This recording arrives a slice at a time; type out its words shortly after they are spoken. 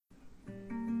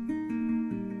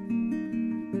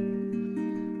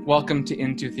Welcome to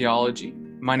Into Theology.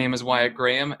 My name is Wyatt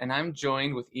Graham, and I'm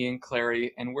joined with Ian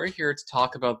Clary, and we're here to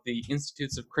talk about the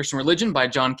Institutes of Christian Religion by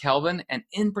John Calvin, and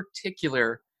in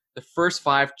particular, the first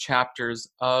 5 chapters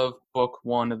of Book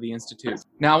 1 of the Institutes.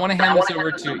 Now, I want to hand this over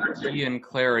to Ian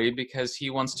Clary because he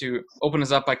wants to open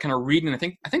us up by kind of reading, I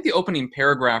think the opening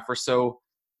paragraph or so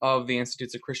of the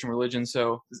Institutes of Christian Religion.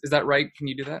 So, is that right? Can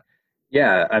you do that?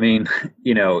 Yeah, I mean,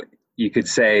 you could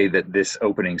say that this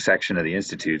opening section of the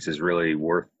Institutes is really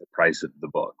worth the price of the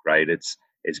book, right? It's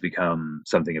become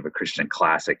something of a Christian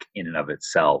classic in and of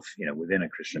itself, within a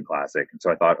Christian classic. And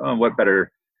so I thought, oh, what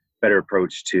better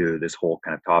approach to this whole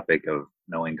kind of topic of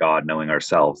knowing God, knowing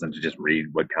ourselves, than to just read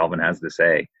what Calvin has to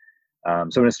say. So I'm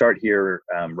going to start here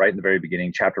right in the very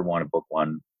beginning, chapter 1 of book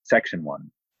 1, section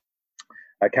 1.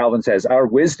 Calvin says, "Our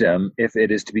wisdom, if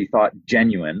it is to be thought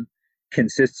genuine,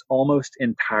 consists almost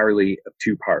entirely of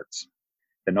 2 parts,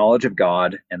 the knowledge of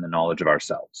God and the knowledge of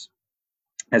ourselves.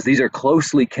 As these are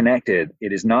closely connected,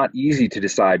 it is not easy to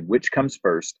decide which comes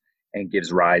first and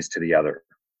gives rise to the other.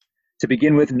 To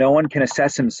begin with, no one can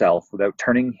assess himself without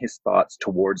turning his thoughts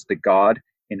towards the God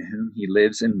in whom he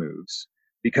lives and moves,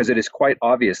 because it is quite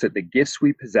obvious that the gifts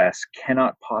we possess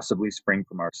cannot possibly spring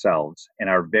from ourselves, and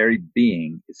our very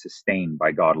being is sustained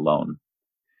by God alone.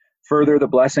 Further, the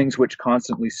blessings which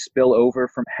constantly spill over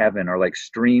from heaven are like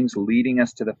streams leading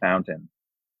us to the fountain.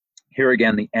 Here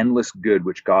again, the endless good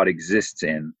which God exists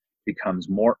in becomes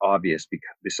more obvious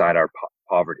beside our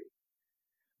poverty.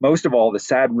 Most of all, the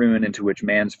sad ruin into which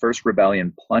man's first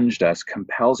rebellion plunged us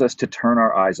compels us to turn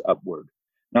our eyes upward,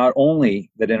 not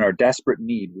only that in our desperate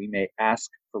need we may ask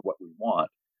for what we want,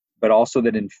 but also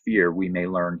that in fear we may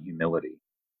learn humility.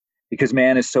 Because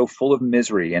man is so full of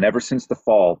misery, and ever since the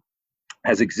fall,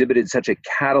 has exhibited such a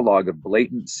catalog of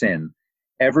blatant sin,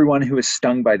 everyone who is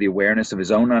stung by the awareness of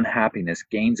his own unhappiness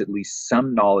gains at least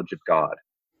some knowledge of God.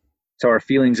 So our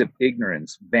feelings of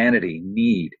ignorance, vanity,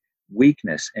 need,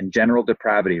 weakness, and general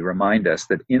depravity remind us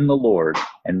that in the Lord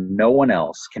and no one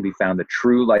else can be found the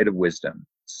true light of wisdom,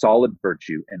 solid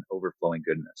virtue, and overflowing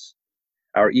goodness.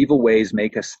 Our evil ways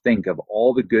make us think of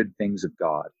all the good things of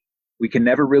God. We can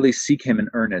never really seek him in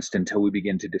earnest until we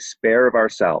begin to despair of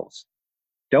ourselves.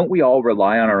 Don't we all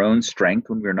rely on our own strength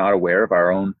when we're not aware of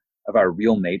our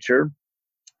real nature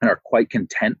and are quite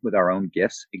content with our own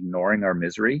gifts, ignoring our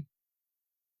misery?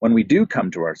 When we do come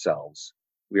to ourselves,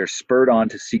 we are spurred on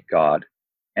to seek God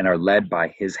and are led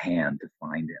by his hand to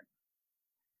find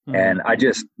him." And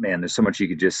there's so much you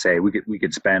could just say. We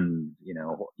could spend,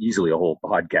 easily a whole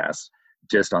podcast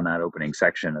just on that opening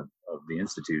section of the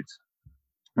Institutes.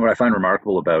 And what I find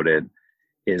remarkable about it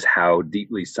is how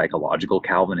deeply psychological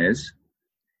Calvin is,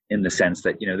 in the sense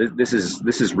that this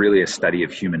is really a study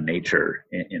of human nature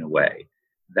in a way,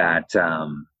 that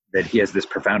he has this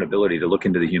profound ability to look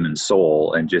into the human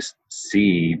soul and just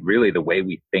see really the way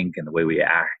we think and the way we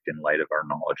act in light of our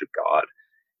knowledge of God.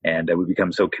 And we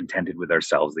become so contented with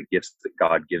ourselves, the gifts that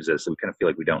God gives us, that we kind of feel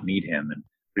like we don't need him. And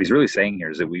what he's really saying here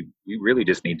is that we really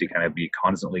just need to kind of be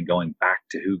constantly going back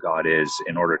to who God is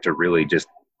in order to really just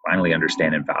finally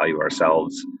understand and value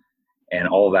ourselves. And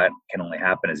all that can only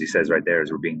happen, as he says right there,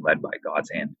 is we're being led by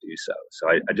God's hand to do so. So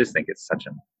I just think it's such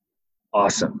an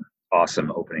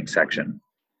awesome opening section.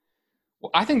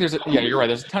 Well, I think you're right.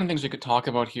 There's a ton of things we could talk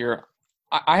about here.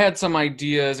 I had some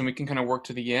ideas, and we can kind of work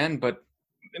to the end, but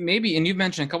maybe, and you've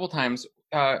mentioned a couple times,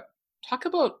 talk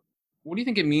about what do you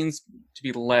think it means to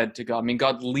be led to God? I mean,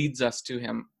 God leads us to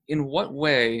him. In what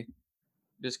way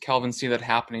does Calvin see that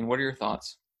happening? What are your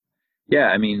thoughts? Yeah,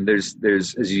 I mean, there's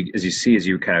as we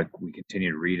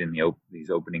continue to read in these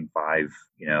opening 5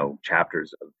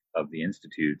 chapters of the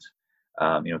Institutes.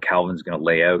 Calvin's going to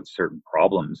lay out certain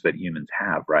problems that humans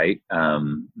have, right?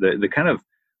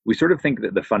 We sort of think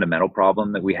that the fundamental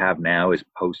problem that we have now is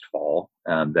post-fall,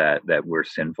 that we're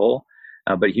sinful,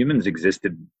 but humans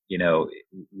existed,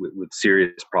 with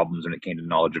serious problems when it came to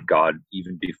knowledge of God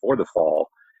even before the fall.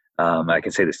 I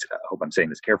can say this. I hope I'm saying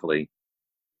this carefully,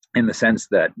 in the sense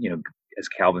that as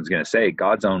Calvin's going to say,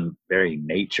 God's own very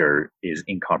nature is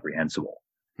incomprehensible.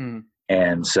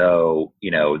 And so,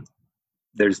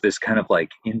 there's this kind of like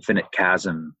infinite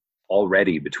chasm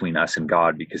already between us and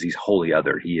God, because he's wholly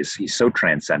other. He's so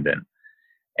transcendent.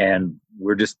 And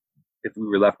if we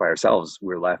were left by ourselves,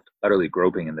 we're left utterly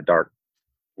groping in the dark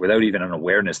without even an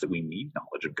awareness that we need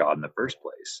knowledge of God in the first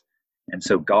place. And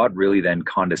so God really then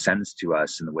condescends to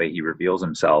us in the way he reveals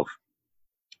himself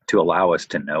to allow us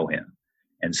to know him.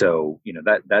 And so,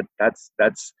 that's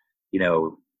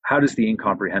how does the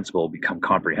incomprehensible become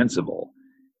comprehensible?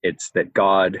 It's that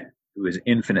God, who is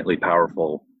infinitely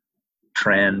powerful,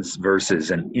 transverses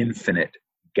an infinite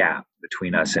gap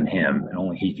between us and him, and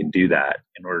only he can do that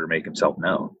in order to make himself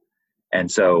known. And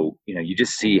so, you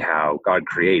just see how God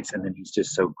creates, and then he's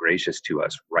just so gracious to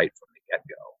us right from the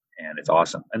get-go. And it's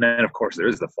awesome. And then, of course, there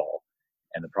is the fall,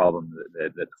 and the problem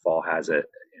that the fall has it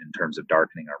in terms of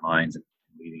darkening our minds and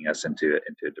leading us into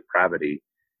depravity.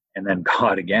 And then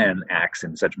God again acts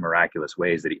in such miraculous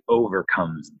ways that he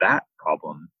overcomes that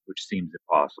problem, which seems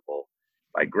impossible,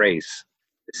 by grace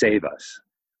to save us.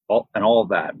 All of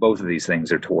that, both of these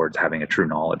things are towards having a true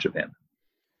knowledge of him.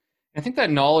 I think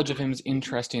that knowledge of him is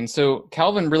interesting. So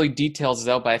Calvin really details it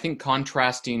out by, I think,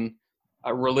 contrasting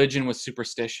religion with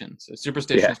superstition. So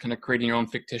superstition is kind of creating your own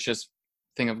fictitious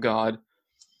thing of God,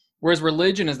 whereas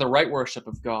religion is the right worship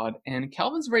of God. And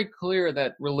Calvin's very clear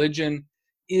that religion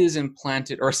is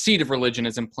implanted, or a seed of religion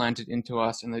is implanted into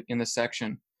us in the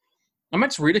section. I might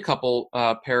just read a couple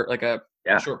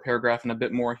short paragraph and a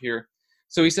bit more here.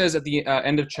 So he says at the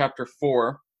end of chapter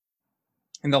 4,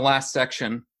 in the last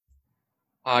section,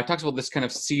 he talks about this kind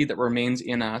of seed that remains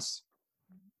in us.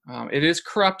 It is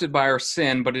corrupted by our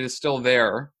sin, but it is still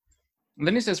there. And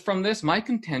then he says, from this, my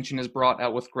contention is brought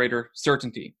out with greater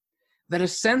certainty, that a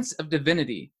sense of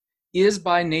divinity is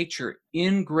by nature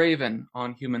engraven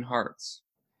on human hearts.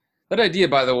 That idea,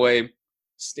 by the way,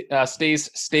 stays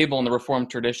stable in the Reformed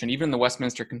tradition, even in the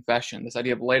Westminster Confession. This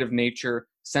idea of light of nature,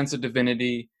 sense of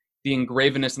divinity, the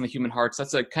engravenness in the human hearts.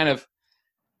 That's a kind of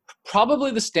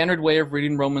probably the standard way of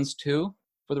reading Romans 2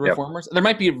 for the Reformers. There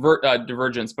might be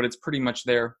divergence, but it's pretty much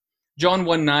there. John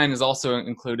 1:9 is also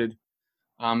included,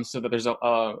 so that there's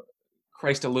a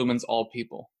Christ illumines all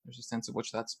people. There's a sense of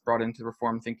which that's brought into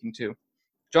Reformed thinking too.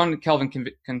 John Calvin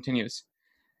continues,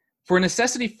 for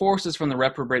necessity forces from the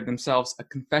reprobate themselves a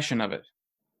confession of it,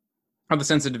 of the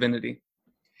sense of divinity.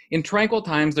 In tranquil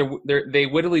times, they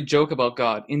wittily joke about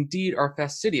God, indeed are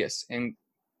fastidious and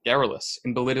garrulous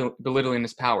in belittling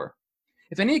his power.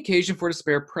 If any occasion for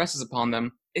despair presses upon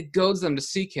them, it goads them to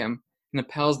seek him and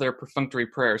impels their perfunctory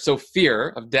prayer. So fear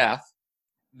of death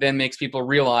then makes people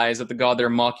realize that the God they're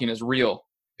mocking is real,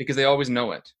 because they always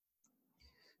know it.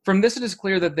 From this it is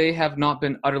clear that they have not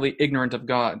been utterly ignorant of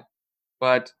God,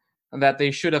 but that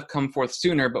they should have come forth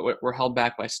sooner, but were held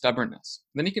back by stubbornness.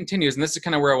 Then he continues, and this is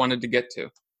kind of where I wanted to get to.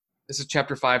 This is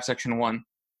chapter 5, section 1.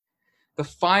 The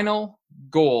final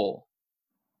goal,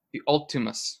 the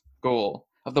ultimus goal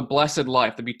of the blessed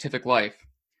life, the beatific life,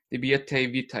 the beatae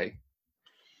vitae.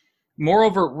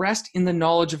 Moreover, rest in the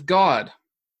knowledge of God,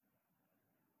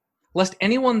 lest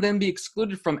anyone then be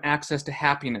excluded from access to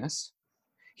happiness.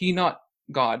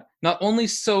 God, not only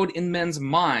sowed in men's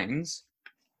minds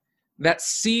that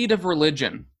seed of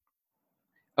religion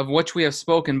of which we have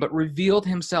spoken, but revealed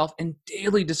himself and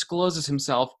daily discloses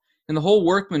himself in the whole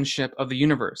workmanship of the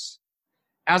universe.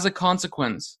 As a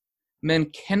consequence, men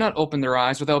cannot open their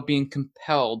eyes without being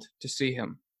compelled to see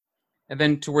him. And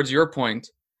then towards your point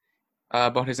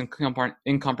about his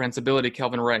incomprehensibility,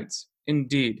 Calvin writes,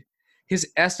 indeed,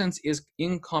 his essence is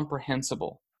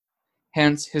incomprehensible.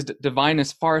 Hence, his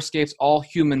divineness far escapes all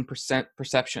human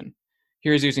perception.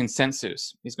 Here he's using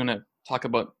sensus. He's going to talk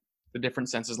about the different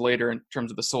senses later in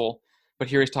terms of the soul, but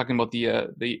here he's talking about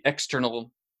the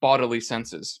external bodily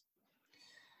senses.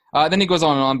 Then he goes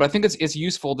on and on, but I think it's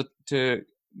useful to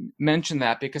mention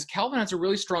that because Calvin has a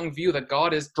really strong view that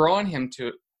God is drawing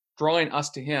us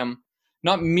to him,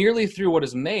 not merely through what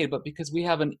is made, but because we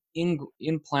have an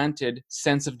implanted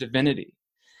sense of divinity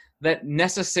that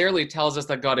necessarily tells us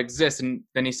that God exists. And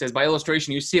then he says, by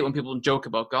illustration, you see it when people joke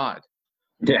about God.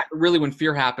 Yeah. But really, when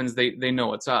fear happens, they know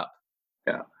what's up.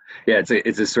 Yeah. Yeah.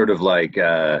 It's a sort of like,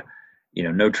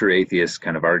 no true atheist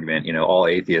kind of argument. All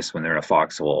atheists, when they're in a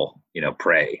foxhole,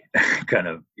 pray kind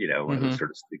of,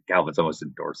 sort of Calvin's almost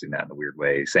endorsing that in a weird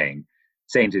way, saying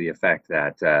to the effect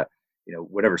that,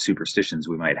 whatever superstitions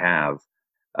we might have,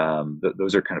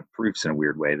 those are kind of proofs in a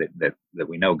weird way that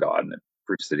we know God, and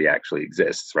proofs that he actually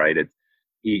exists, right?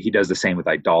 He does the same with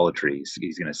idolatry.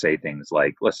 He's going to say things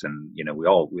like, listen, we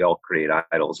all create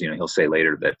idols. He'll say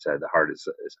later that the heart is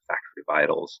a factory of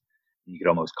idols. You could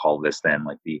almost call this then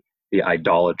like the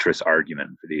idolatrous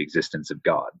argument for the existence of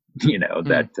God,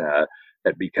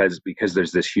 that because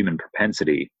there's this human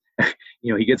propensity,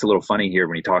 he gets a little funny here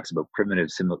when he talks about primitive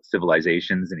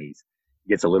civilizations, and he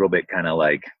gets a little bit kind of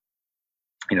like,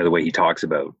 the way he talks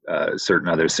about certain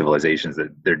other civilizations, that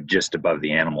they're just above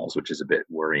the animals, which is a bit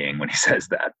worrying when he says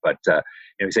that. But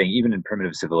he's saying even in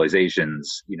primitive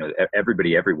civilizations,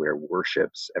 everybody everywhere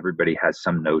worships. Everybody has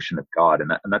some notion of God,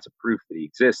 and that's a proof that he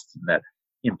exists, and that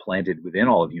implanted within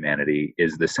all of humanity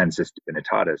is the sensus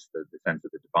divinitatis, the sense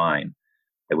of the divine,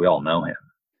 that we all know him.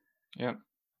 Yeah,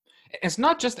 it's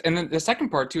not just, and then the second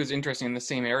part too is interesting in the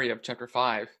same area of chapter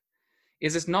 5.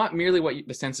 Is it's not merely what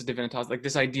the sense of divinitas, like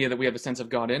this idea that we have a sense of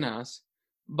God in us,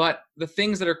 but the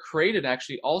things that are created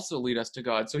actually also lead us to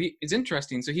God. So it's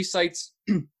interesting. So he cites,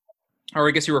 or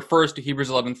I guess he refers to Hebrews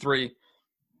 11:3,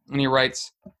 and he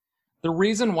writes, "The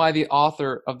reason why the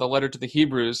author of the letter to the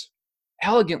Hebrews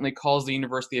elegantly calls the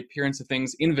universe the appearance of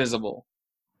things invisible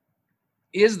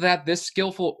is that this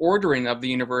skillful ordering of the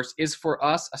universe is for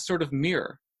us a sort of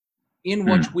mirror in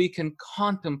which we can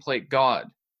contemplate God,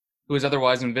 who is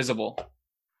otherwise invisible."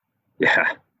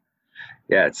 Yeah.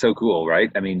 Yeah, it's so cool,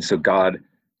 right? I mean, so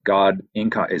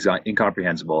is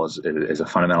incomprehensible is a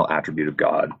fundamental attribute of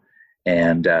God,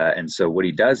 and so what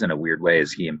he does in a weird way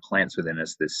is he implants within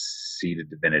us this seed of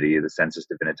divinity, the sensus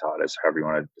divinitatis, however you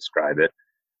want to describe it,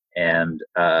 and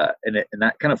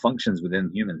that kind of functions within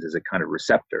humans as a kind of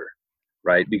receptor,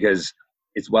 right? Because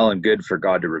it's well and good for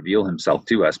God to reveal himself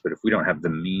to us, but if we don't have the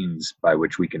means by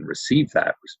which we can receive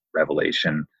that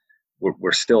revelation,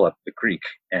 we're still up the creek,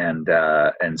 and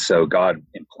so God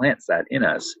implants that in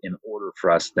us in order for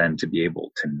us then to be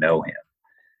able to know him.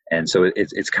 And so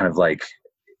it's kind of like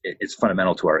it's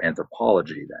fundamental to our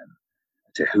anthropology then,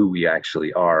 to who we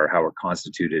actually are, how we're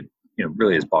constituted,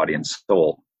 really as body and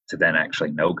soul, to then actually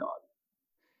know God.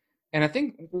 And I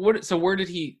think where did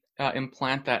he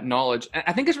implant that knowledge?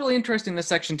 I think it's really interesting, this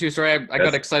section too. Sorry, I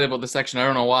got excited about this section. I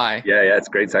don't know why. Yeah, it's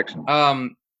a great section.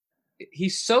 He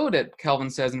sowed it, Calvin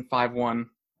says in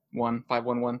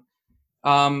 511,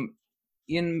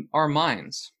 in our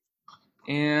minds.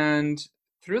 And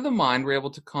through the mind, we're able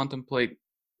to contemplate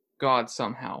God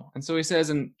somehow. And so he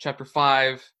says in chapter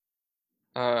 5,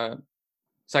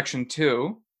 section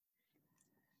 2,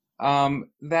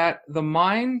 that the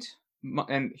mind,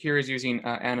 and here he's using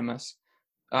animus,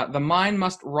 the mind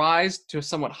must rise to a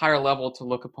somewhat higher level to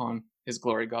look upon his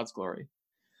glory, God's glory.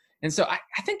 And so I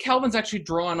think Calvin's actually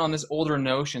drawing on this older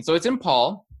notion. So it's in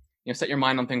Paul, set your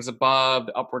mind on things above,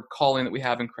 the upward calling that we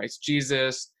have in Christ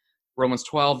Jesus. Romans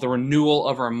 12, the renewal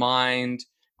of our mind.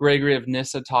 Gregory of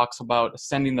Nyssa talks about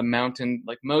ascending the mountain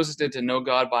like Moses did to know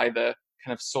God by the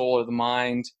kind of soul or the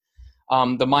mind.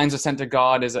 The Mind's Ascent to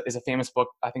God is a famous book,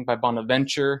 I think, by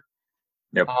Bonaventure.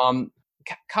 Yep.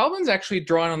 Calvin's actually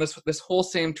drawing on this whole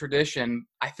same tradition,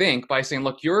 I think, by saying,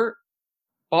 look, your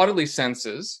bodily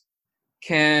senses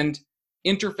can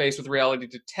interface with reality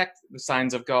to detect the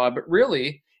signs of God, but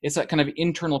really it's that kind of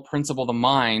internal principle, the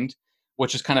mind,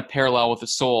 which is kind of parallel with the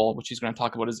soul, which he's going to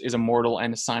talk about is immortal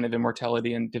and a sign of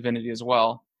immortality and divinity as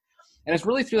well. And it's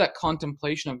really through that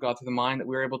contemplation of God through the mind that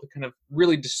we're able to kind of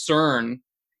really discern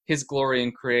his glory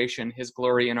in creation, his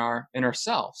glory in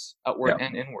ourselves, outward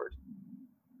and inward.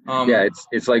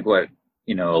 It's like what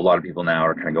a lot of people now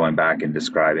are kind of going back and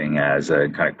describing as a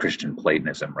kind of Christian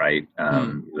Platonism, right?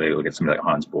 They look at somebody like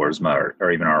Hans Boersma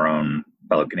or even our own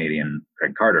fellow Canadian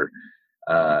Craig Carter,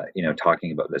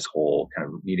 talking about this whole kind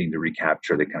of needing to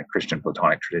recapture the kind of Christian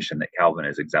Platonic tradition that Calvin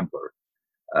is exemplar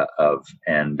of,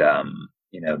 and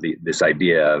this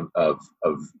idea of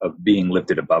being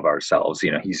lifted above ourselves.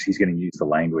 He's going to use the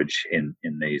language in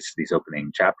these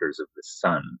opening chapters of the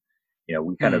Son.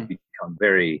 We kind of become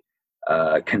very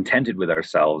contented with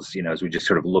ourselves, as we just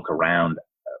sort of look around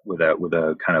with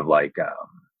a kind of like a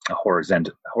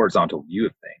horizontal view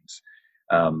of things.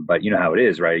 But you know how it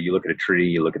is, right? You look at a tree,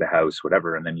 you look at a house,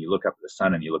 whatever, and then you look up at the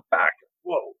sun and you look back.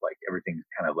 Whoa, like everything's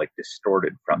kind of like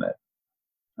distorted from it.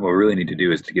 What we really need to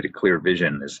do is to get a clear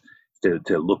vision, is to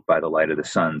look by the light of the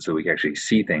sun, so we can actually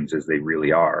see things as they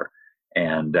really are,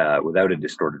 and without a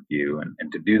distorted view.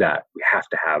 And to do that, we have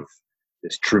to have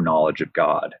this true knowledge of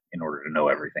God in order to know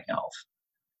everything else.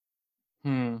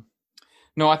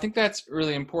 No, I think that's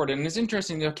really important. And it's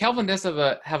interesting, Calvin does have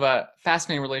a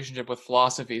fascinating relationship with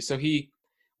philosophy. So he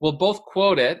will both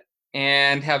quote it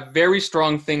and have very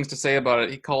strong things to say about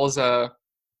it. He calls one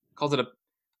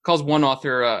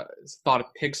author thought a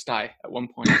pigsty at one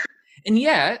point. And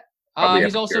yet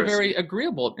he's also very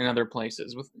agreeable in other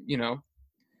places with,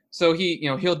 so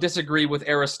he'll disagree with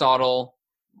Aristotle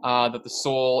that the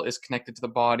soul is connected to the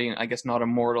body and I guess not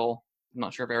immortal. I'm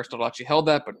not sure if Aristotle actually held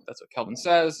that, but that's what Calvin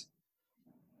says.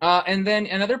 And then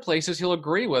in other places, he'll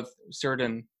agree with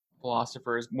certain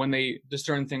philosophers when they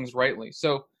discern things rightly.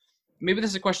 So maybe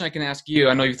this is a question I can ask you.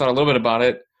 I know you've thought a little bit about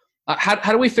it.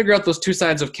 How do we figure out those two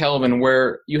sides of Calvin,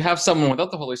 where you have someone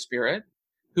without the Holy Spirit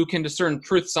who can discern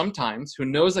truth sometimes, who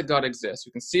knows that God exists,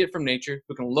 who can see it from nature,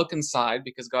 who can look inside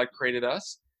because God created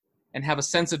us, and have a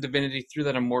sense of divinity through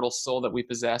that immortal soul that we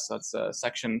possess? That's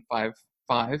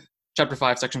chapter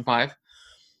 5, section 5.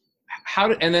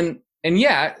 And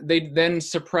yet they then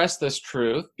suppress this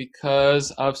truth because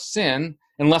of sin,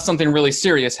 unless something really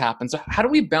serious happens. So how do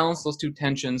we balance those two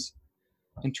tensions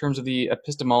in terms of the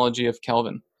epistemology of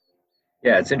Calvin?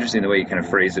 Yeah, it's interesting the way you kind of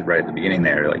phrase it right at the beginning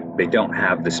there. Like, they don't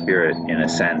have the Spirit in a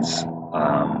sense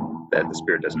that the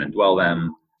Spirit doesn't indwell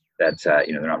them, that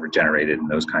they're not regenerated, and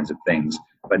those kinds of things.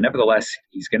 But nevertheless,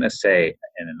 he's going to say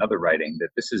in another writing that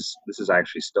this is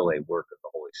actually still a work of the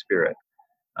Holy Spirit.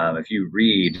 If you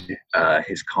read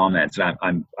his comments, and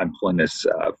I'm pulling this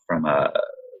from a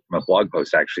blog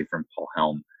post actually from Paul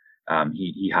Helm.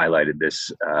 He highlighted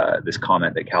this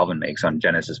comment that Calvin makes on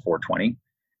Genesis 4:20,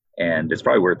 and it's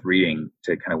probably worth reading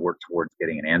to kind of work towards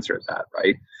getting an answer at that.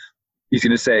 Right? He's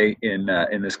going to say in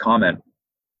this comment,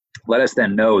 "Let us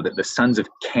then know that the sons of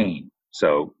Cain."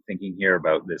 So thinking here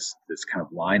about this kind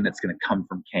of line that's going to come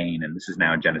from Cain, and this is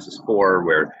now in Genesis 4,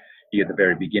 where you get the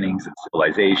very beginnings of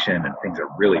civilization, and things are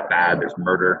really bad. There's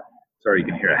murder. Sorry, you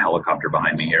can hear a helicopter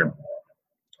behind me here.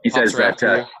 He says that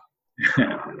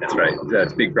that's right.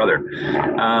 That's Big Brother.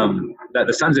 That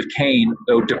the sons of Cain,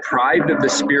 though deprived of the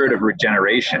spirit of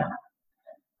regeneration,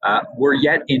 were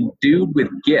yet endued with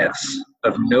gifts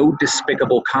of no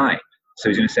despicable kind. So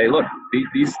he's going to say, look,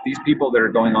 these people that are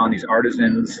going on, these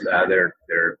artisans, they're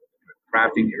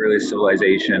crafting the earliest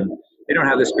civilization. They don't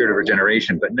have the spirit of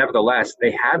regeneration, but nevertheless,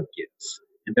 they have gifts,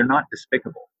 and they're not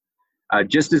despicable.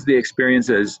 Just as the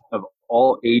experiences of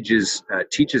all ages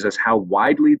teaches us how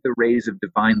widely the rays of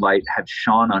divine light have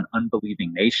shone on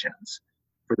unbelieving nations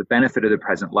for the benefit of the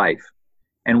present life.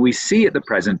 And we see at the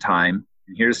present time,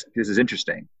 and this is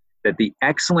interesting, that the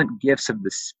excellent gifts of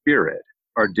the Spirit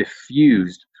are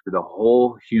diffused through the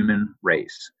whole human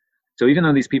race. So even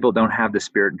though these people don't have the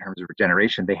Spirit in terms of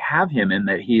regeneration, they have him in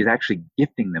that he is actually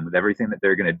gifting them with everything that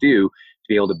they're going to do to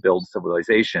be able to build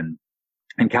civilization.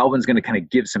 And Calvin's going to kind of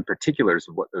give some particulars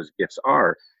of what those gifts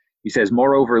are. He says,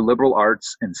 moreover, liberal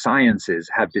arts and sciences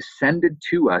have descended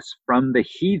to us from the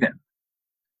heathen.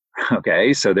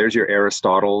 Okay, so there's your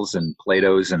Aristotles and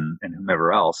Plato's and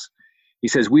whomever else. He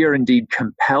says, we are indeed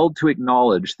compelled to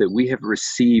acknowledge that we have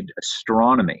received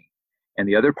astronomy and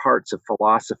the other parts of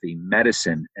philosophy,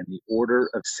 medicine, and the order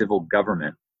of civil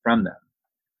government from them.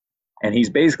 And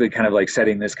he's basically kind of like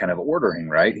setting this kind of ordering,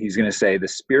 right? He's going to say the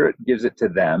Spirit gives it to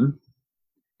them,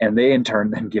 and they in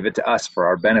turn then give it to us for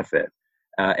our benefit.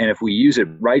 And if we use it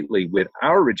rightly with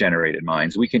our regenerated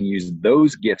minds, we can use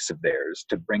those gifts of theirs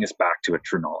to bring us back to a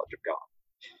true knowledge of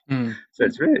God. Mm. So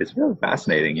it's really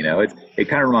fascinating. It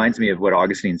kind of reminds me of what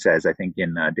Augustine says, I think,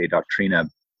 in De Doctrina,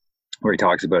 where he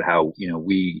talks about how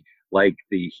we, like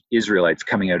the Israelites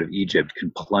coming out of Egypt,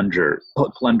 can plunder the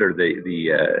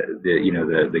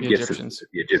gifts that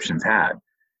the Egyptians had,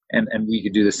 and we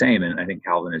could do the same. And I think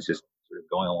Calvin is just sort of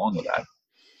going along with that.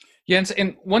 Yeah,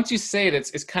 and once you say it,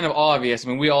 it's kind of obvious. I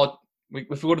mean,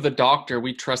 if we go to the doctor,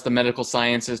 we trust the medical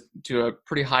sciences to a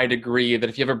pretty high degree that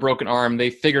if you have a broken arm, they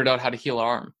figured out how to heal an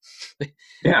arm.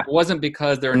 Yeah. It wasn't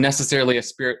because they're necessarily a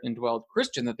Spirit-indwelled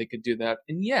Christian that they could do that.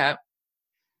 And yet,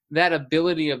 that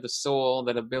ability of the soul,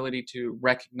 that ability to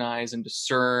recognize and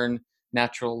discern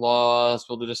natural laws,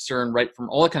 be able to discern right from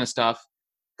all that kind of stuff,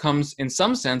 comes in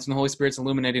some sense in the Holy Spirit's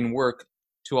illuminating work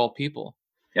to all people.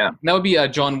 Yeah. And that would be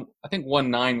John, I think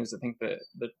 1:9 is, I think, the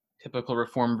typical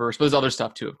Reformed verse, but there's other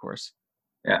stuff too, of course.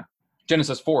 Yeah.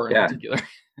 Genesis 4 in particular.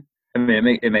 I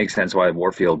mean, it makes sense why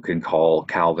Warfield can call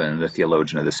Calvin the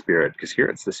theologian of the Spirit, because here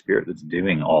it's the Spirit that's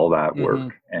doing all that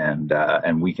work,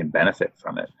 and we can benefit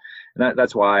from it. And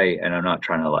that's why, and I'm not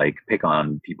trying to like pick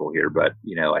on people here, but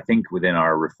I think within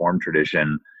our Reformed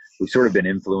tradition, we've sort of been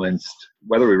influenced,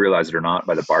 whether we realize it or not,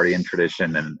 by the Bardian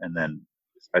tradition, and then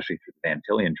especially through the Van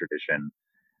Tillian tradition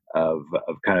of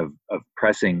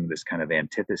pressing this kind of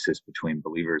antithesis between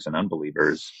believers and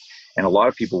unbelievers. And a lot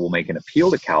of people will make an appeal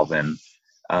to Calvin.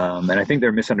 And I think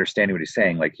they're misunderstanding what he's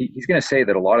saying. Like he's going to say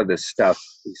that a lot of this stuff,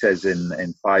 he says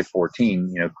in 5:14,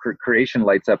 creation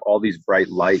lights up all these bright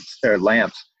lamps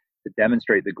to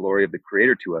demonstrate the glory of the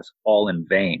Creator to us, all in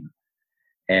vain.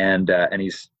 And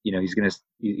he's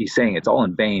saying it's all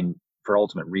in vain for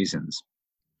ultimate reasons.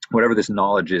 Whatever this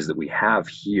knowledge is that we have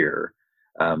here,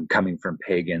 coming from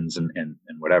pagans and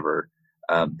whatever,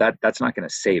 that's not going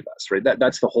to save us, right?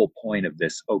 That's the whole point of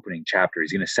this opening chapter.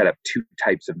 He's going to set up two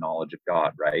types of knowledge of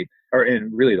God, right?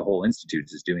 And really the whole Institute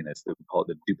is doing this. We call it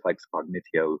the duplex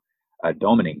cognitio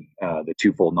domini, the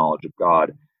twofold knowledge of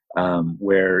God,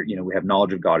 where we have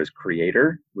knowledge of God as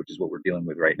Creator, which is what we're dealing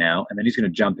with right now, and then he's going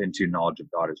to jump into knowledge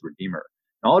of God as Redeemer.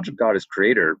 Knowledge of God as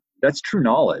Creator, that's true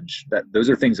knowledge.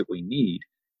 Those are things that we need,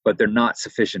 but they're not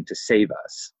sufficient to save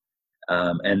us.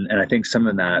 And I think some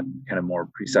of that kind of more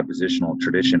presuppositional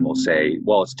tradition will say,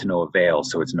 well, it's to no avail,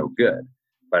 so it's no good.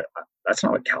 But that's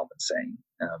not what Calvin's saying.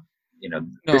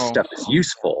 This stuff is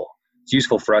useful. It's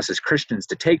useful for us as Christians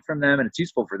to take from them, and it's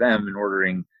useful for them in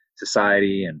ordering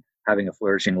society and having a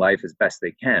flourishing life as best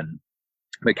they can.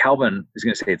 But Calvin is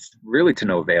going to say it's really to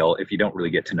no avail if you don't really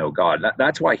get to know God.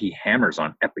 That's why he hammers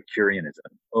on Epicureanism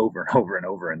over and over and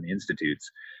over in the Institutes,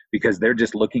 because they're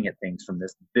just looking at things from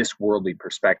this worldly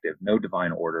perspective, no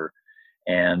divine order,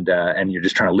 and you're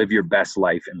just trying to live your best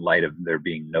life in light of there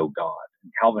being no God.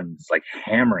 And Calvin's like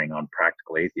hammering on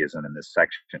practical atheism in this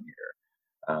section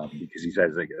here, because he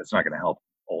says like, it's not going to help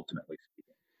ultimately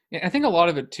speaking. Yeah, I think a lot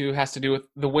of it too has to do with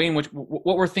the way in which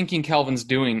what we're thinking Calvin's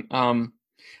doing.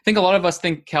 I think a lot of us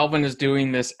think Calvin is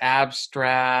doing this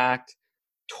abstract,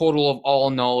 total of all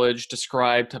knowledge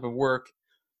described type of work.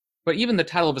 But even the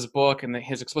title of his book and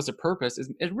his explicit purpose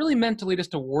is really meant to lead us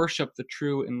to worship the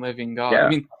true and living God. Yeah. I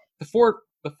mean, the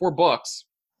four books,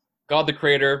 God the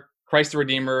Creator, Christ the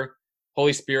Redeemer,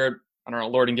 Holy Spirit, I don't know,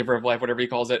 Lord and Giver of Life, whatever he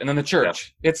calls it, and then the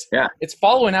Church. Yeah. It's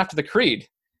following after the Creed.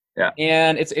 Yeah.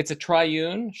 And it's a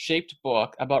triune shaped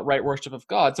book about right worship of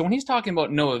God. So when he's talking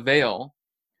about no avail,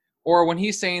 or when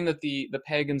he's saying that the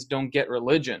pagans don't get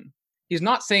religion, he's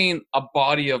not saying a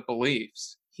body of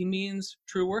beliefs. He means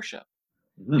true worship.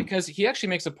 Mm-hmm. Because he actually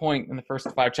makes a point in the first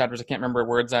 5 chapters, I can't remember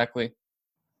where exactly,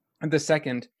 and the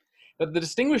second, that the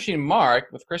distinguishing mark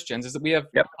with Christians is that we have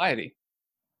piety.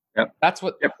 Yep. That's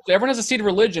what, so everyone has a seed of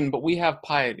religion, but we have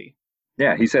piety.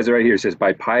 Yeah, he says it right here. He says,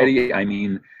 by piety, I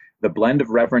mean the blend of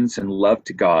reverence and love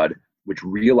to God, which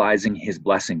realizing his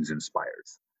blessings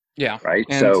inspires. Yeah. Right.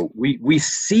 And so we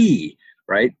see,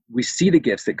 right? We see the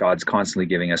gifts that God's constantly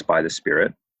giving us by the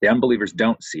Spirit. The unbelievers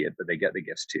don't see it, but they get the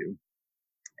gifts too.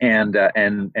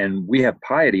 And we have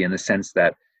piety in the sense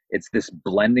that it's this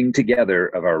blending together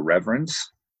of our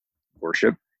reverence,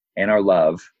 worship, and our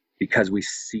love, because we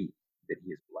see that he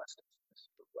has blessed us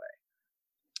in this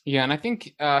way. Yeah, and I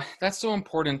think that's so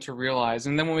important to realize.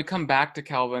 And then when we come back to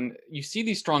Calvin, you see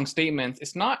these strong statements.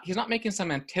 He's not making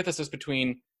some antithesis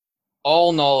between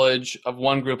all knowledge of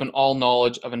one group and all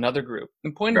knowledge of another group.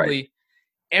 And pointedly,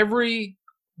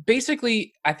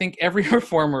 basically, I think every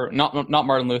reformer, not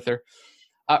Martin Luther,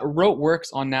 wrote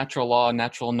works on natural law and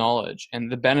natural knowledge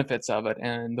and the benefits of it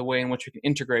and the way in which we can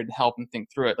integrate and help and think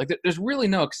through it. Like there's really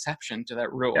no exception to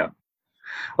that rule. Yeah.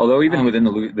 Although even within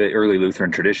the early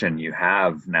Lutheran tradition, you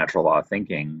have natural law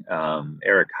thinking.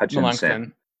 Eric Hutchinson.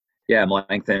 Melanchthon. Yeah,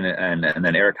 Melanchthon, and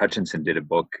then Eric Hutchinson did a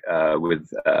book with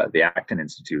the Acton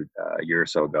Institute a year or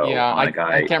so ago. Yeah,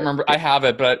 I can't remember. I have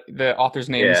it, but the author's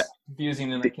name is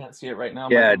confusing, and I can't see it right now.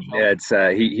 Yeah, it's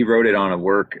he wrote it on a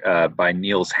work by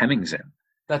Niels Hemmingsen.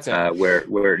 That's it.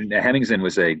 Where Hemmingsen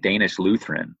was a Danish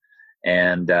Lutheran,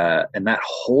 and that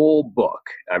whole book,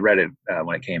 I read it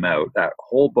when it came out. That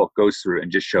whole book goes through and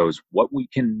just shows what we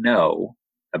can know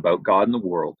about God and the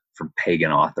world from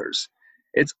pagan authors.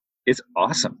 It's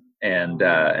awesome. And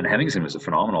Hemmingsen was a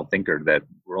phenomenal thinker that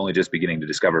we're only just beginning to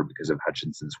discover because of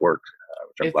Hutchinson's work.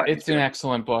 Which I'm glad it's an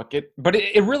excellent book. But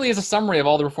it really is a summary of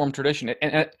all the Reformed tradition.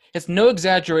 And it's no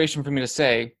exaggeration for me to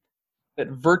say that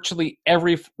virtually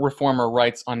every reformer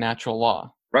writes on natural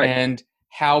law, right, and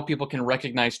how people can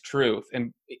recognize truth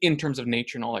and in terms of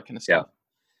nature and all that kind of stuff.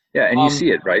 Yeah, and you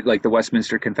see it, right? Like the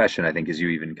Westminster Confession, I think, as you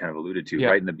even kind of alluded to,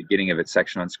 right in the beginning of its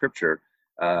section on Scripture.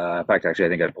 In fact, actually, I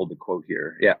think I pulled the quote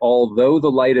here. Yeah, although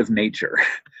the light of nature,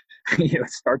 it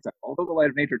starts out, although the light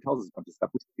of nature tells us a bunch of stuff,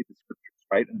 we see the Scriptures,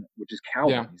 right? And, which is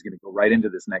Calvin. Yeah. He's going to go right into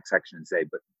this next section and say,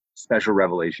 but special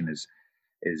revelation is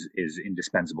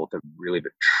indispensable to really the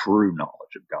true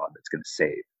knowledge of God that's going to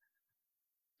save.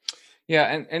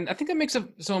 Yeah, and I think that makes it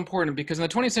so important because in the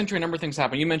 20th century, a number of things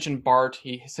happened. You mentioned Barth.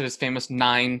 He said his famous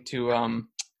 9 to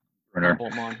Brunner.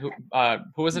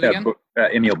 Who was it again?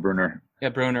 Emil Brunner. Yeah,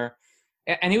 Brunner.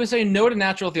 And he was saying no to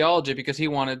natural theology because he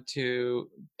wanted to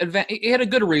advance. He had a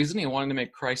good reason. He wanted to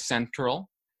make Christ central.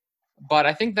 But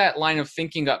I think that line of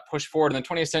thinking got pushed forward. In the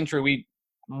 20th century, we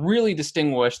really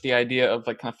distinguished the idea of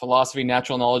like kind of philosophy,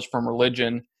 natural knowledge from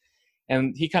religion.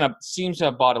 And he kind of seems to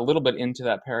have bought a little bit into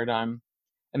that paradigm.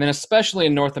 And then especially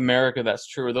in North America, that's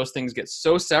true. Those things get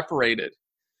so separated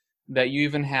that you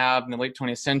even have in the late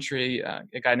 20th century, a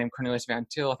guy named Cornelius Van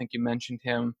Til, I think you mentioned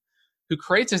him, who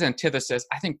creates this antithesis,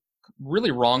 I think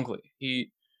really wrongly.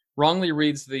 He wrongly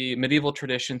reads the medieval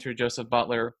tradition through Joseph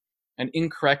Butler and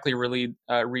incorrectly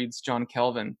reads John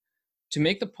Calvin to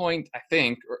make the point, I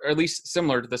think, or at least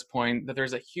similar to this point, that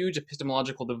there's a huge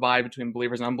epistemological divide between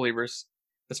believers and unbelievers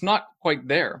that's not quite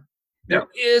there. There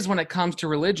is when it comes to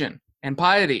religion and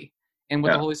piety and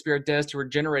what the Holy Spirit does to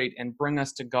regenerate and bring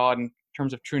us to God in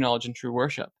terms of true knowledge and true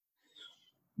worship.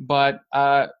 But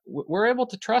we're able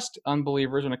to trust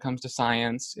unbelievers when it comes to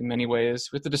science in many ways.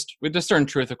 We discern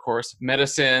truth, of course.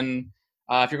 Medicine,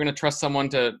 if you're going to trust someone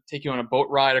to take you on a boat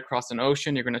ride across an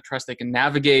ocean, you're going to trust they can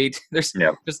navigate. There's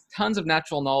tons of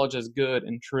natural knowledge as good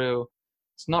and true.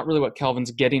 it's not really what Calvin's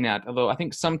getting at, although I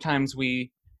think sometimes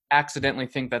we accidentally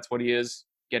think that's what he is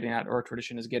getting at, or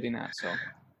tradition is getting at. So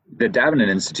The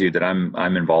Davenant Institute that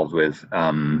I'm involved with,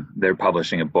 they're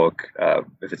publishing a book.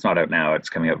 If it's not out now, it's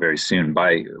coming out very soon.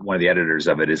 By one of the editors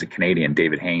of it is a Canadian,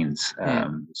 David Haynes,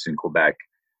 who's in Quebec.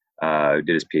 Did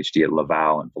his PhD at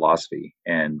Laval in philosophy,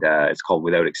 and it's called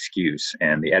Without Excuse.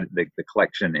 And the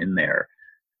collection in there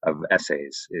of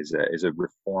essays is a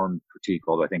reformed critique,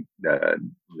 although I think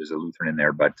there's a Lutheran in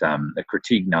there, but a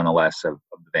critique nonetheless of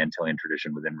the Van Tillian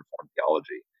tradition within Reformed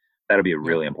theology. That'll be a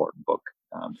really important book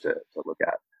to look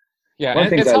at. Yeah, One and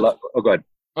thing it's I helpful. love. Oh, go ahead.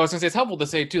 I was gonna say it's helpful to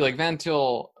say too. Like Van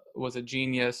Til was a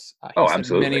genius. He Oh, said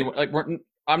many absolutely. like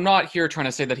I'm not here trying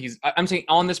to say that I'm saying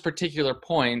on this particular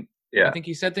point, I Yeah. think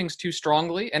he said things too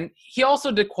strongly, and he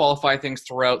also did qualify things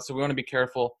throughout. So we want to be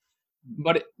careful.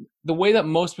 But the way that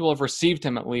most people have received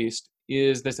him, at least,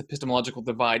 is this epistemological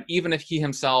divide. Even if he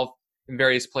himself, in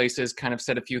various places, kind of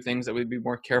said a few things that we'd be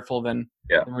more careful than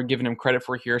we're giving him credit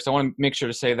for here. So I want to make sure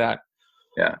to say that.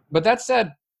 Yeah. But that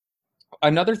said,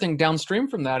 another thing downstream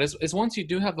from that is once you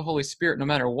do have the Holy Spirit, no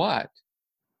matter what,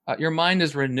 your mind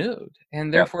is renewed,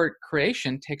 and therefore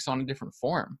creation takes on a different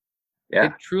form. Yeah.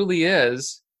 It truly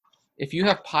is. If you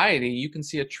have piety, you can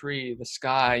see a tree, the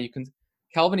sky. You can.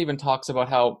 Calvin even talks about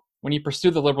how when you pursue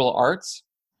the liberal arts,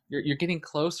 you're getting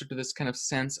closer to this kind of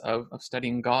sense of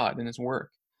studying God and His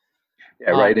work.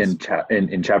 Yeah, right.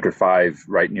 In chapter 5,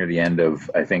 right near the end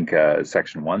of, I think,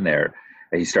 section 1 there,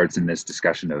 he starts in this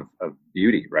discussion of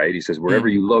beauty, right? He says, wherever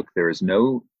you look, there is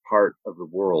no part of the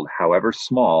world, however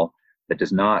small, that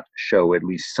does not show at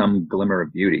least some glimmer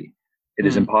of beauty. It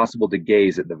is impossible to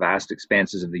gaze at the vast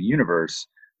expanses of the universe,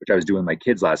 which I was doing with my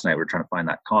kids last night. We were trying to find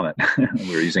that comet.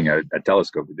 We were using a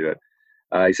telescope to do it.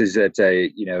 He says that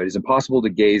it is impossible to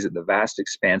gaze at the vast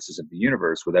expanses of the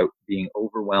universe without being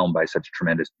overwhelmed by such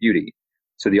tremendous beauty.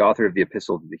 So the author of the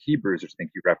Epistle to the Hebrews, which I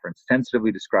think you referenced,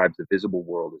 sensitively describes the visible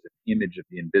world as an image of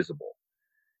the invisible.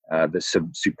 The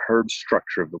superb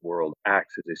structure of the world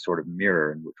acts as a sort of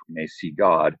mirror in which we may see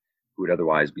God, who would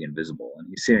otherwise be invisible.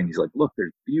 And he's like, look,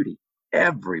 there's beauty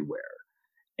everywhere.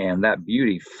 And that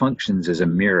beauty functions as a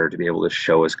mirror to be able to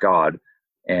show us God.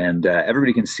 And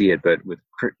everybody can see it, but with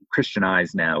Christian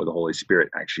eyes now, with the Holy Spirit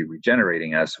actually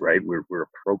regenerating us, right, we're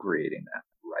appropriating that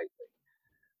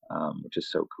rightly, which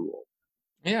is so cool.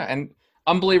 Yeah, and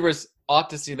unbelievers ought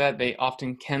to see that. They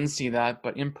often can see that,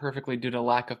 but imperfectly due to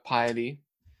lack of piety.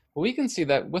 But we can see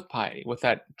that with piety, with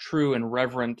that true and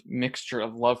reverent mixture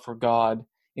of love for God,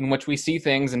 in which we see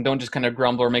things and don't just kind of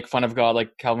grumble or make fun of God,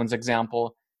 like Calvin's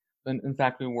example. But in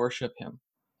fact, we worship Him.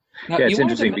 Now, Yeah, it's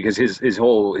interesting because his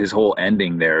whole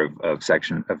ending there of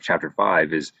chapter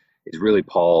 5 is really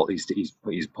Paul.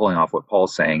 He's pulling off what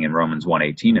Paul's saying in Romans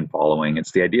 1:18 and following.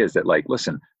 It's the idea is that, like,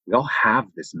 listen, we all have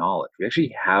this knowledge. We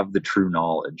actually have the true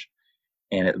knowledge,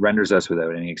 and it renders us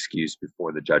without any excuse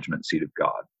before the judgment seat of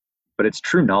God. But it's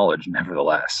true knowledge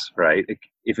nevertheless, right?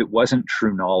 If it wasn't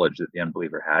true knowledge that the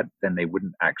unbeliever had, then they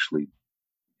wouldn't actually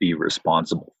be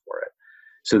responsible for it.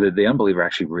 So that the unbeliever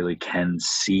actually really can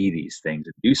see these things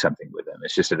and do something with them.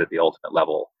 It's just that at the ultimate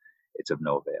level, it's of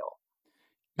no avail.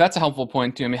 That's a helpful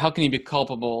point too. I mean, how can you be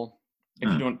culpable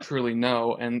if you don't truly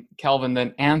know? And Calvin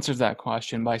then answers that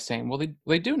question by saying, well,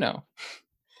 they do know.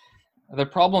 The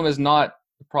problem is not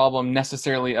the problem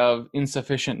necessarily of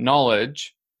insufficient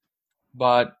knowledge,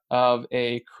 but of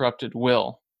a corrupted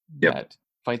will that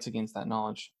fights against that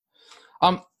knowledge.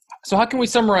 So how can we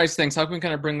summarize things? How can we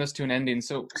kind of bring this to an ending?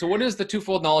 So what is the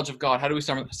twofold knowledge of God? How do we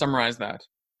summarize that?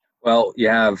 Well, you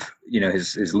have,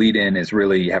 his lead in is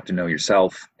really, you have to know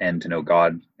yourself and to know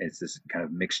God. It's this kind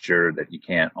of mixture that you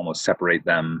can't almost separate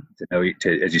them.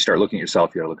 As you start looking at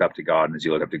yourself, you got to look up to God. And as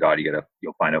you look up to God,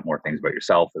 you'll find out more things about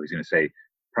yourself. So he's going to say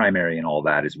primary in all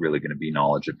that is really going to be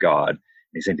knowledge of God. And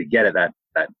he's saying to get at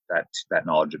that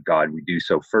knowledge of God, we do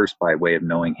so first by way of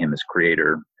knowing Him as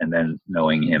Creator and then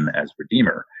knowing Him as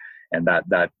Redeemer. And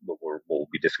that what we'll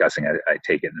be discussing, I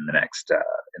take it in the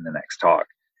next talk.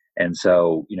 And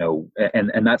so,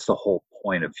 and that's the whole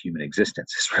point of human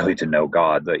existence, is really to know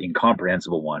God, the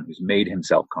incomprehensible one who's made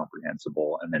Himself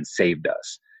comprehensible and then saved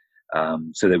us,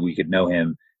 so that we could know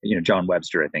Him. John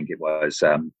Webster, I think it was,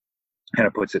 kind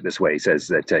of puts it this way. He says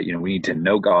that, we need to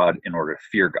know God in order to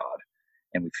fear God,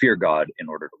 and we fear God in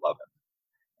order to love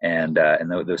Him. And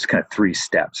those kind of three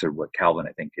steps are what Calvin,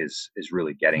 I think, is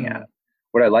really getting at.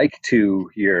 What I like to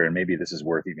hear, and maybe this is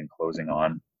worth even closing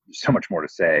on, there's so much more to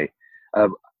say.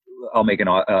 I'll make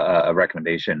a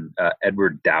recommendation.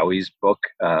 Edward Dowey's book,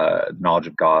 Knowledge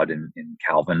of God in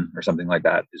Calvin, or something like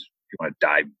that, is, if you want to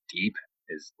dive deep,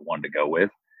 is the one to go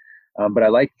with. But I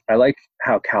like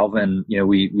how Calvin,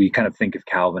 we kind of think of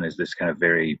Calvin as this kind of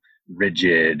very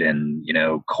rigid and,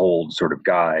 cold sort of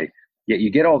guy. Yet you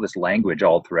get all this language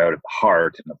all throughout of the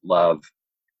heart and of love.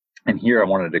 And here I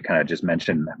wanted to kind of just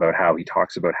mention about how he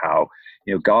talks about how,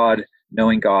 God,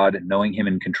 knowing him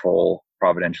in control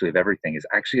providentially of everything is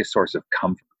actually a source of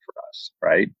comfort for us,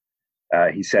 right?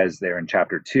 He says there in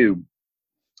chapter 2,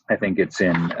 I think it's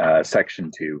in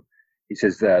section 2, he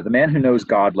says, the man who knows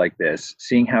God like this,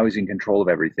 seeing how he's in control of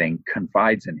everything,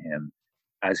 confides in him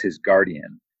as his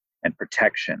guardian and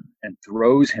protection and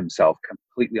throws himself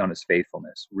completely on his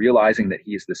faithfulness, realizing that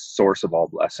he is the source of all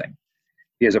blessing.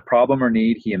 He has a problem or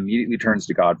need, he immediately turns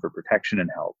to God for protection and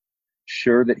help.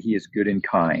 Sure that he is good and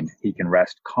kind, he can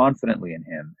rest confidently in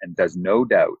him and does no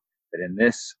doubt that in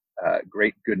this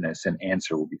great goodness an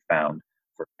answer will be found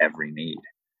for every need.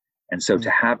 And so to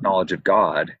have knowledge of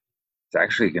God is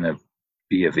actually going to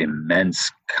be of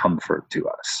immense comfort to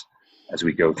us as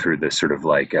we go through this sort of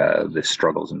like the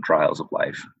struggles and trials of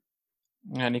life.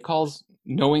 And he calls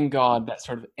knowing God that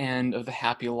sort of end of the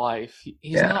happy life.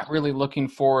 He's not really looking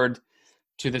forward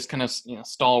to this kind of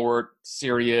stalwart,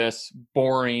 serious,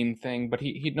 boring thing, but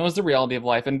he knows the reality of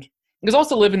life. And he's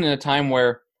also living in a time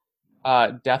where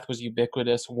death was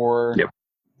ubiquitous, war,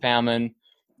 famine.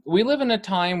 We live in a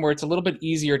time where it's a little bit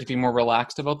easier to be more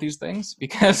relaxed about these things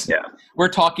because we're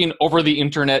talking over the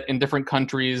internet in different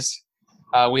countries.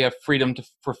 We have freedom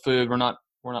for food. We're not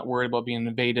worried about being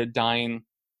invaded, dying.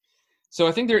 So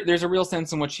I think there's a real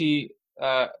sense in which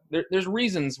there's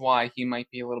reasons why he might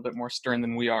be a little bit more stern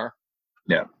than we are.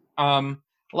 Yeah. I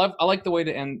like the way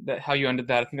to end that, how you ended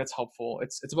that. I think that's helpful.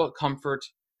 It's about comfort.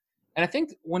 And I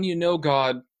think when you know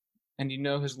God and you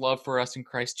know his love for us in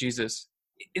Christ Jesus,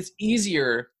 it's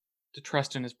easier to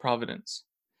trust in his providence.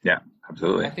 Yeah,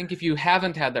 absolutely. I think if you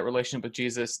haven't had that relationship with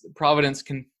Jesus, providence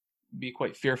can be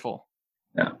quite fearful.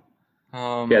 Yeah.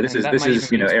 This is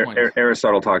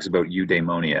Aristotle talks about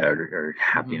eudaimonia or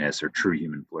happiness or true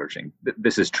human flourishing.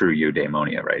 This is true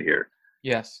eudaimonia right here.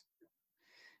 Yes.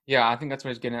 Yeah, I think that's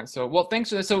what he's getting at. So, well, thanks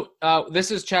for this. So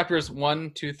this is chapters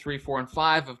 1, 2, 3, 4, and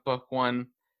 5 of book 1.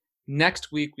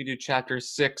 Next week, we do chapters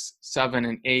 6, 7,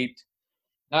 and 8.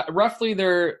 Roughly,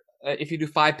 if you do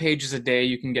 5 pages a day,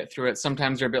 you can get through it.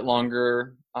 Sometimes they're a bit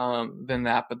longer than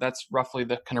that, but that's roughly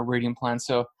the kind of reading plan.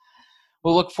 So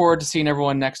we'll look forward to seeing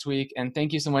everyone next week. And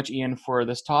thank you so much, Ian, for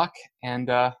this talk. And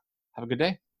have a good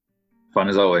day. Fun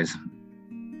as always.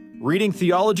 Reading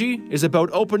theology is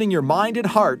about opening your mind and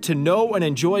heart to know and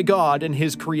enjoy God and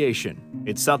his creation.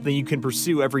 It's something you can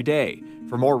pursue every day.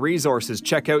 For more resources,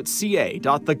 check out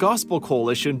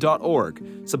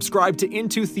ca.thegospelcoalition.org. Subscribe to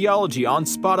Into Theology on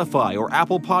Spotify or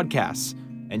Apple Podcasts.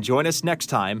 And join us next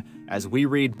time as we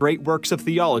read great works of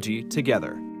theology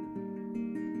together.